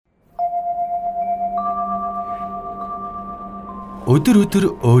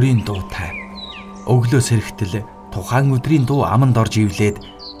Өдөр өөрийн дуутай. Өглөө сэрэгтэл тухайн өдрийн дуу аманд орж ивлээд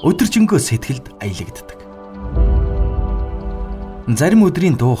өдөржингөө сэтгэлд аялагддаг. Зарим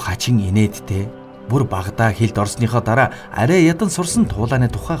өдрийн дуу хачин инээдтэй, бүр багадаа хэлд орсныхоо дараа арай ядан сурсан туулааны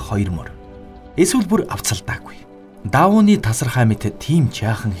тухай хоёр мөр. Эсвэл бүр авцалдаагүй. Даавууны тасархай мэт тийм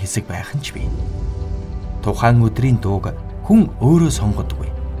жаахан хэсэг байх нь ч бий. Тухайн өдрийн дууг хүн өөрөө сонгодгүй.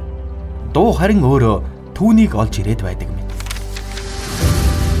 Дуу харин өөрөө түүнийг олж ирээд байдаг мэт.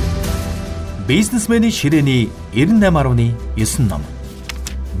 Бизнесмэний ширээний 98.9 ном.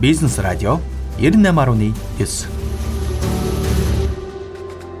 Бизнес радио 98.9.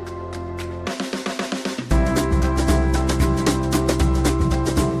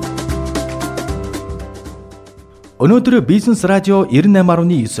 Өнөөдөр Бизнес радио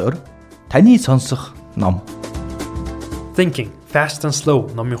 98.9-оор таны сонсох ном. Thinking Fast and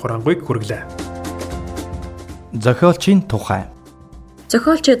Slow номын хурангуйг хүргэлээ. Зохиолчийн тухай.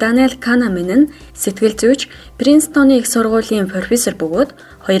 Зохиолч Даниэл Канеман нь сэтгэл зүйч, Принстоны их сургуулийн профессор бөгөөд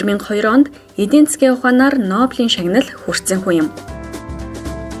 2002 онд эдийн засгийн ухаанаар Нобелийн шагнал хүртсэн хүн юм.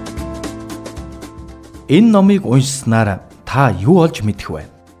 Энэ номыг уншсанаар та юу олж мэдэх вэ?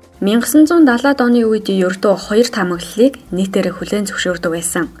 1970-ад оны үед ердөө хоёр таамаглалыг нийтээр хүлээн зөвшөөрдөг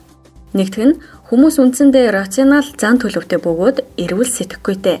байсан. Нэгдүгээр нь хүмүүс үндсэндээ рационал зан төлөвтэй бөгөөд эрүүл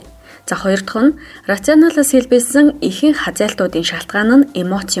сэтгэхүйтэй. За хоёр дахь нь рационалаас хэлбэлсэн ихэнх хазайлтуудын шалтгаан нь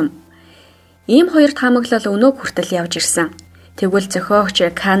эмоц юм. Ийм хоёр таамаглал өнөө хүртэл явж ирсэн. Тэгвэл зохиогч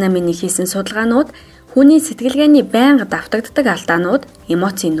Канеманы хийсэн судалгаанууд хүний сэтгэлгээний байнга давтагддаг алдаанууд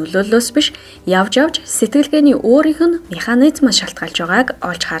эмоцийн нөлөөллөөс биш явж сэтгэлгээний өөрийнх нь механизмаас шалтгаалж байгааг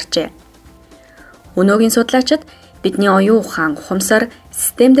олж харжээ. Өнөөгийн судлаачид бидний оюун ухаан ухамсар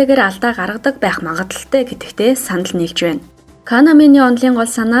системдгээр алдаа гаргадаг байх магадлалтай гэдэгтээ санал нийлж байна. Канеманы онолын гол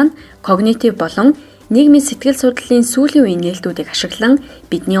санаа нь когнитив болон нийгмийн сэтгэл судлалын сүүлийн үеийн нээлтүүдийг ашиглан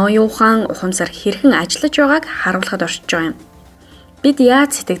бидний оюун ухаан ухамсар хэрхэн ажиллаж байгааг харуулхад оршиж байгаа юм. Бид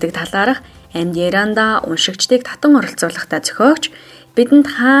яаж сэтгэдэг талаарх амьд ярианда уншигчдыг татан оролцуулахдаа зохиогч бидэнд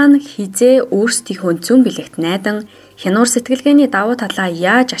хаана хизээ өөрсдийнхөө зүүн билегт найдан хянуур сэтгэлгээний давуу талаа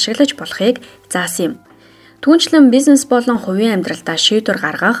яаж ашиглаж болохыг заасан юм. Түүнчлэн бизнес болон хувийн амьдралдаа шийдвэр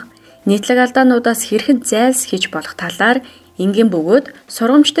гаргах, нийтлэг алдаануудаас хэрхэн зайлсхийж болох талаар энгийн бөгөөд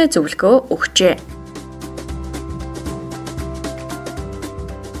сургамжтай зөвлөгөө өгчээ.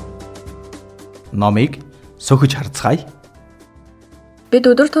 Номыг сөхөж харцгаая. Бид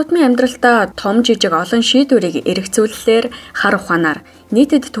өдөр тутмын амьдралдаа том жижиг олон шийдвэрийг эргэцүүлэлээр хар ухаанаар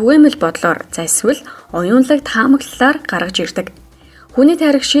нийтэд түгээмэл бодлоор эсвэл оюунлаг таамаглалаар гаргаж ирдэг. Хүний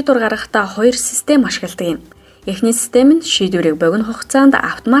тарих шийдвэр гаргахдаа хоёр систем ашигладаг юм. Эхний систем нь шийдвэрийг богино хугацаанд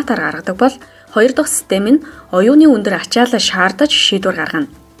автоматар гаргадаг бол хоёр дахь систем нь оюуны өндөр ачаалал шаардаж шийдвэр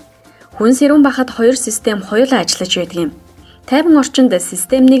гаргана. Хүн сэрүүн бахад хоёр систем хоёулаа ажиллаж байдаг юм. Тайван орчинд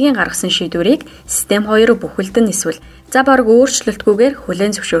систем 1-ийн гаргасан шийдвэрийг систем 2 бүхэлдэн эсвэл за бараг өөрчлөлтгүйгээр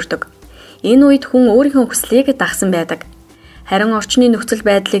хүлээн зөвшөөрдөг. Энэ үед хүн өөрийнхөө хүслийг дагсан байдаг. Харин орчны нөхцөл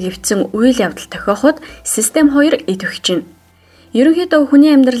байдлыг эвдсэн үйл явдал тохиоход систем 2 идэвхэж байна. Ерөнхийдөө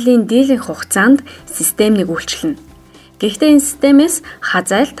хүний амьдралын дийлэнх хугацаанд систем 1 үйлчлэнэ. Гэхдээ энэ системээс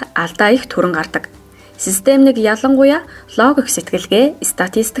хазайлт, алдаа их түрэн гардаг. Систем 1 ялангуяа логик сэтгэлгээ,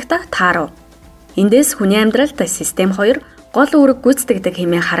 статистикта таарав. Эндээс хүний амьдралд систем 2 гол үүрэг гүйцэтгэдэг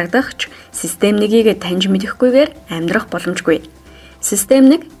хэмээн харагдахч систем 1-ийг таньж мэдэхгүйгээр амьдрах боломжгүй. Систем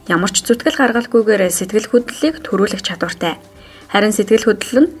 1 ямар ч зүтгэл гаргалгүйгээр сэтгэл хөдлөлийг төрүүлэх чадвартай. Харин сэтгэл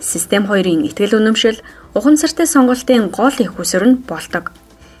хөдлөл нь систем 2-ын итгэл үнэмшил, ухамсартай сонголтын гол их үсвэр нь болдог.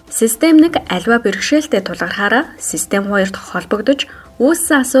 Систем 1 альва бэрхшээлтэй тулгархаараа систем 2-т холбогдож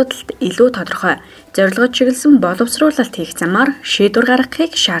үүссэн асуудалд илүү тодорхой, зорилгод чиглэсэн боловсруулалт хийх замаар шийдвэр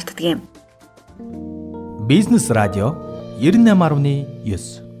гаргахыг шаарддаг юм. Бизнес радио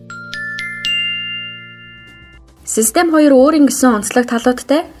 98.9. Систем 2 өөрийн гэсэн онцлог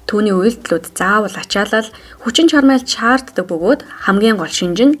талуудтай түүний үйлдэлүүд заавал ачаалал, хүчин чармайлт шаарддаг бөгөөд хамгийн гол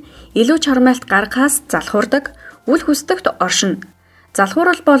шинж нь илүү чармайлт гаргахаас залхуурдаг, үл хүсдэгт оршино.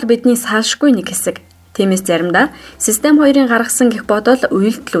 Залхуурал бол бидний салшгүй нэг хэсэг. Тиймээс заримдаа систем 2-ын гаргасан гэх бодол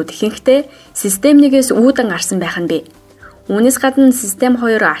үйлдэлүүд ихэнхдээ систем 1-ээс үүдэн гарсан байх нь бий. Үүнээс гадна систем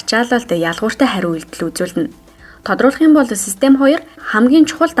 2 ачаалалд ялгууртай хариу үйлдэл үзүүлнэ. Тодруулах юм бол систем 2 хамгийн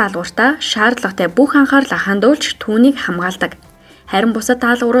чухал даалгавартаа шаардлагатай бүх анхаарлаа хандуулж түүнийг хамгаалдаг. Харин бусад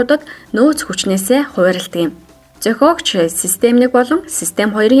даалгавруудад нөөц хүчнээсээ хуваарилдаг юм. Зохиогч систем 1 болон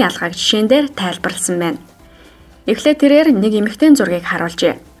систем 2-ын ялгааг жишээн дээр тайлбарласан байна. Эхлээд тэрээр нэг эмэгтэйн зургийг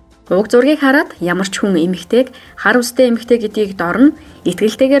харуулжээ. Уг зургийг хараад ямар ч хүн эмэгтэйг хар үстэй эмэгтэй гэдгийг дорно,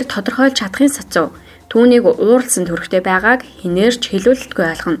 итгэлтэйгээр тодорхойлж чадахын сацуу түүнийг ууралсан төрхтэй байгааг хинээрч хэлүүлэлтгүй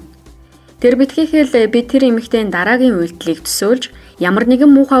ойлгоно. Тэр битгийхэл бид тэр эмэгтэйн дараагийн үйлдэлийг төсөөлж ямар нэгэн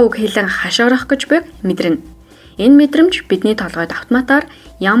муухай үг хэлэн хашгирах гэж байг мэдэрнэ. Энэ мэдрэмж бидний толгойд автоматар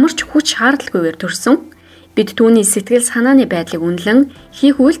ямар ч хүч шаардлагагүйгээр төрсөн. Бид түүний сэтгэл санааны байдлыг үнэлэн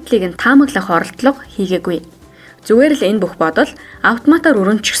хийх үйлдэлийг нь таамаглах оролдлого хийгээгүй. Зүгээр л энэ бүх бодол автоматар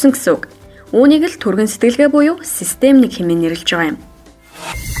өрөмжсөн гэсэн үг. Үүнийг л түргэн сэтгэлгээ буюу системник хэмээн нэрлэж байгаа юм.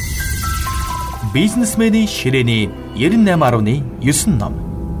 бизнесмэний ширээний 98.9 ном.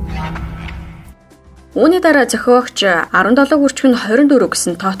 Үүний дараа зохиогч 17 хүрчхэн 24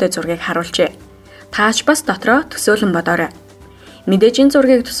 гэсэн тоотой зургийг харуулжээ. Таач бас дотроо төсөөлөн бодоорой. Мэдээж энэ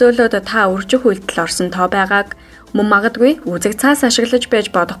зургийг төсөөлөд та үржих үйлдэл орсон тоо байгааг мөн магадгүй үзэг цаас ашиглаж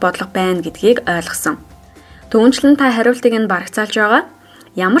байж бодох бодлого байна гэдгийг ойлгосон. Түүнчлэн та хариултыг нь барагцаалж байгаа.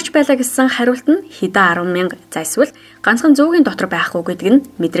 Ямар ч байлаа гэсэн хариулт нь хэдэн 10,000 за эсвэл ганцхан зөөгийн дотор байхгүй гэдг нь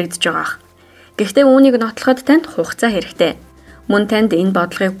мэдрэгдэж байгаа. Гэхдээ үүнийг нотлоход танд хугацаа хэрэгтэй. Мөн танд энэ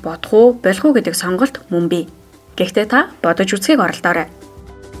бодлогыг бодох уу, болох уу гэдэг сонголт мөн бий. Гэхдээ та бодож үзхийг оролдоорой.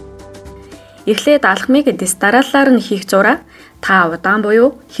 Эхлээд алхмыг дистараллаар нь хийх зураа та удаан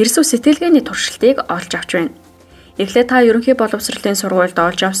буюу хэрсүү сэтгэлгээний туршилтыг олж авч байна. Эхлээд та ерөнхий боловсролын сургуульд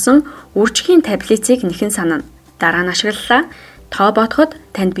олж авсан үржихийн таблицыг нэхэн санана. Дараа нь ашиглалаа. Тоо бодоход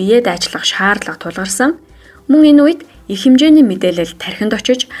танд биеэд ажиллах шаардлага тулгарсан. Мөн энэ үед их хэмжээний мэдээлэл тархинд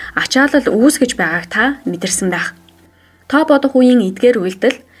очиж ачаалал үүсгэж байгааг та мэдэрсэн байх. Тоо бодох үеийн эдгээр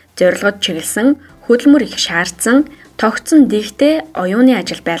үйлдэл зорилгод чиглэсэн, хөдөлмөр их шаардсан, тогтсон дэгтэй оюуны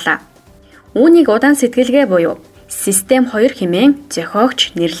ажил байлаа. Үүнийг удаан сэтгэлгээ буюу систем 2 хэмээн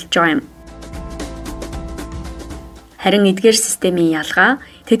зохиогч нэрлэж байгаа юм. Харин эдгээр системийн ялгаа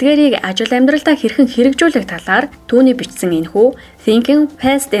тэдгээрийг ажил амьдралдаа хэрхэн хэрэгжүүлэх талаар түүний бичсэн энэхүү Thinking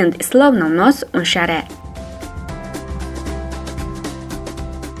Fast and Slow номноос уншаарай.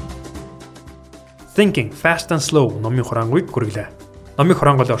 Thinking Fast and Slow номын хураангуйг хүргэлээ. Номыг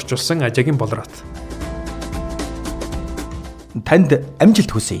хураангуул орчуулсан Ажагийн Болрот. Танд амжилт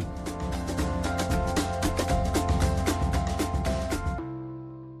хүсье.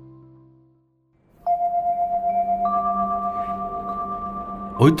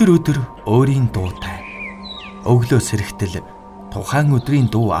 Өдөр өөрийн дуутай. Өглөө сэрэгтэл тухайн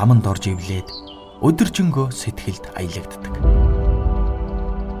өдрийн дуу аманд орж ивлээд өдөржингөө сэтгэлд аялагддаг.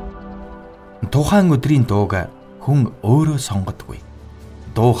 Тухайн өдрийн дууг хүн өөрөө сонгодгүй.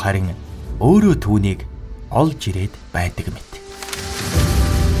 Дуу харин өөрөө түүнийг олж ирээд байдаг мэт.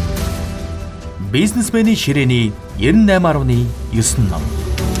 Бизнесмэний ширээний 98.9 ном.